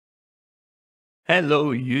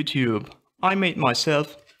Hello YouTube! I made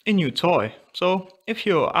myself a new toy, so if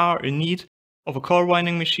you are in need of a coil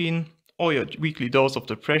winding machine or your weekly dose of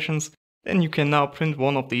depressions, then you can now print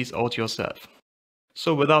one of these out yourself.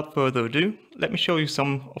 So without further ado, let me show you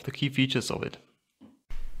some of the key features of it.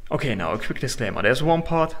 Okay, now a quick disclaimer. There's one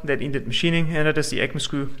part that needed machining, and that is the Acme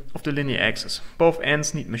screw of the linear axis. Both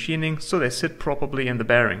ends need machining so they sit properly in the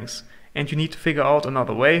bearings. And you need to figure out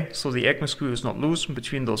another way so the Acme screw is not loose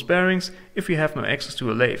between those bearings if you have no access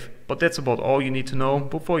to a lathe. But that's about all you need to know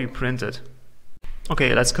before you print it.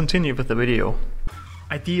 Okay, let's continue with the video.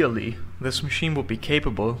 Ideally, this machine would be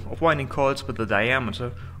capable of winding coils with a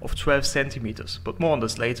diameter of 12 centimeters, but more on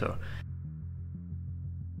this later.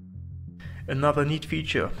 Another neat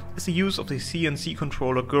feature is the use of the CNC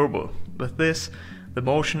controller Gerbil. With this, the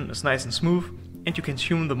motion is nice and smooth and you can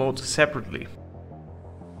tune the motor separately.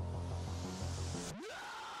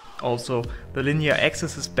 Also, the linear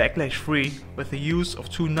axis is backlash free with the use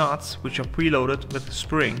of two nuts which are preloaded with a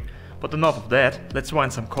spring. But enough of that, let's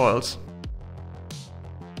wind some coils.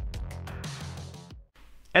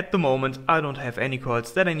 At the moment I don't have any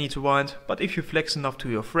coils that I need to wind, but if you flex enough to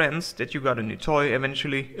your friends that you got a new toy,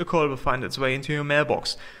 eventually a coil will find its way into your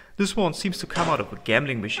mailbox. This one seems to come out of a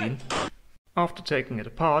gambling machine. After taking it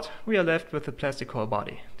apart, we are left with the plastic coil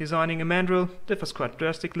body. Designing a mandrel differs quite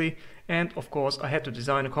drastically, and of course I had to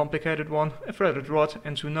design a complicated one. A threaded rod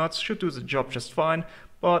and two nuts should do the job just fine,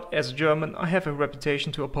 but as a German I have a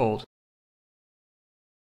reputation to uphold.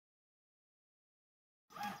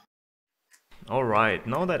 Alright,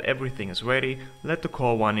 now that everything is ready, let the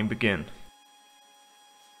coil winding begin.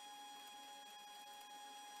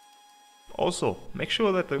 Also, make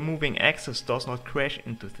sure that the moving axis does not crash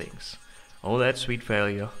into things. Oh, that sweet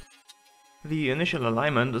failure. The initial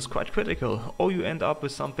alignment is quite critical, or you end up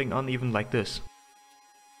with something uneven like this.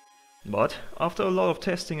 But after a lot of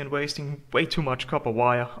testing and wasting way too much copper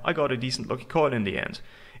wire, I got a decent looking coil in the end.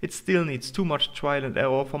 It still needs too much trial and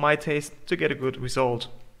error for my taste to get a good result.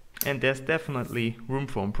 And there's definitely room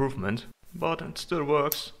for improvement. But it still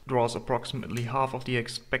works, draws approximately half of the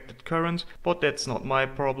expected current, but that's not my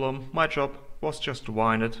problem. My job was just to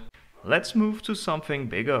wind it. Let's move to something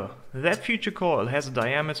bigger. That future coil has a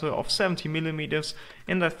diameter of 70 mm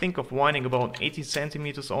and I think of winding about 80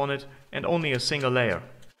 cm on it and only a single layer.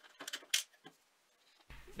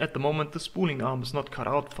 At the moment the spooling arm is not cut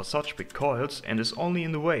out for such big coils and is only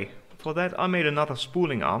in the way. For that I made another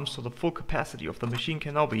spooling arm so the full capacity of the machine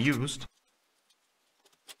can now be used.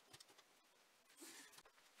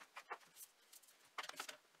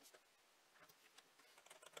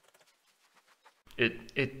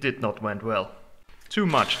 It did not went well. Too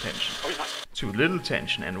much tension, too little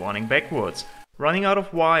tension and running backwards, running out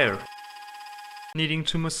of wire, needing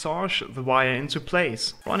to massage the wire into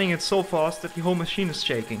place, running it so fast that the whole machine is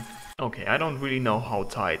shaking. Okay, I don't really know how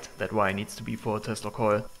tight that wire needs to be for a Tesla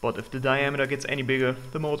coil, but if the diameter gets any bigger,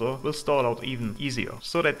 the motor will stall out even easier,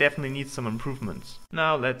 so that definitely needs some improvements.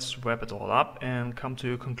 Now let's wrap it all up and come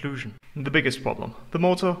to a conclusion. The biggest problem, the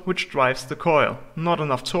motor which drives the coil. Not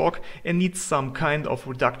enough torque and needs some kind of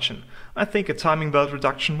reduction. I think a timing belt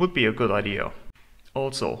reduction would be a good idea.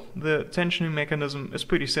 Also, the tensioning mechanism is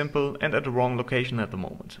pretty simple and at the wrong location at the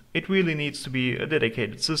moment. It really needs to be a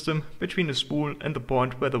dedicated system between the spool and the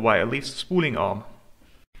point where the wire leaves the spooling arm.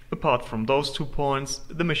 Apart from those 2 points,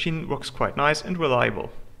 the machine works quite nice and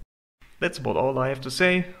reliable. That's about all I have to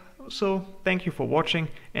say, so thank you for watching,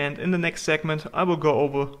 and in the next segment I will go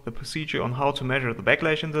over the procedure on how to measure the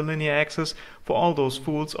backlash in the linear axis for all those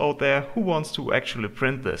fools out there who wants to actually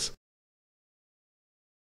print this.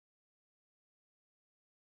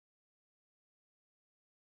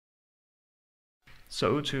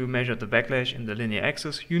 So to measure the backlash in the linear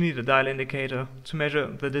axis you need a dial indicator to measure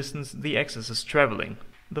the distance the axis is traveling.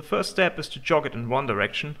 The first step is to jog it in one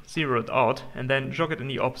direction, zero it out and then jog it in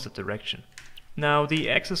the opposite direction. Now the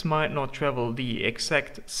axis might not travel the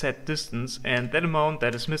exact set distance and that amount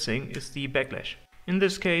that is missing is the backlash. In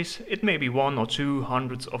this case it may be 1 or 2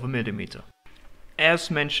 hundredths of a millimeter. As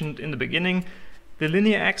mentioned in the beginning, the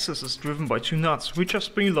linear axis is driven by two nuts which are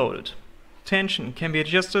spring-loaded. Tension can be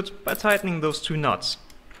adjusted by tightening those two nuts.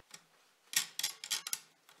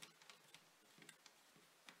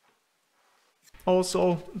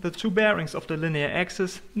 Also, the two bearings of the linear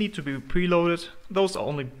axis need to be preloaded. Those are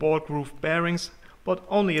only ball groove bearings, but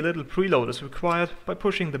only a little preload is required by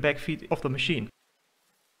pushing the back feet of the machine.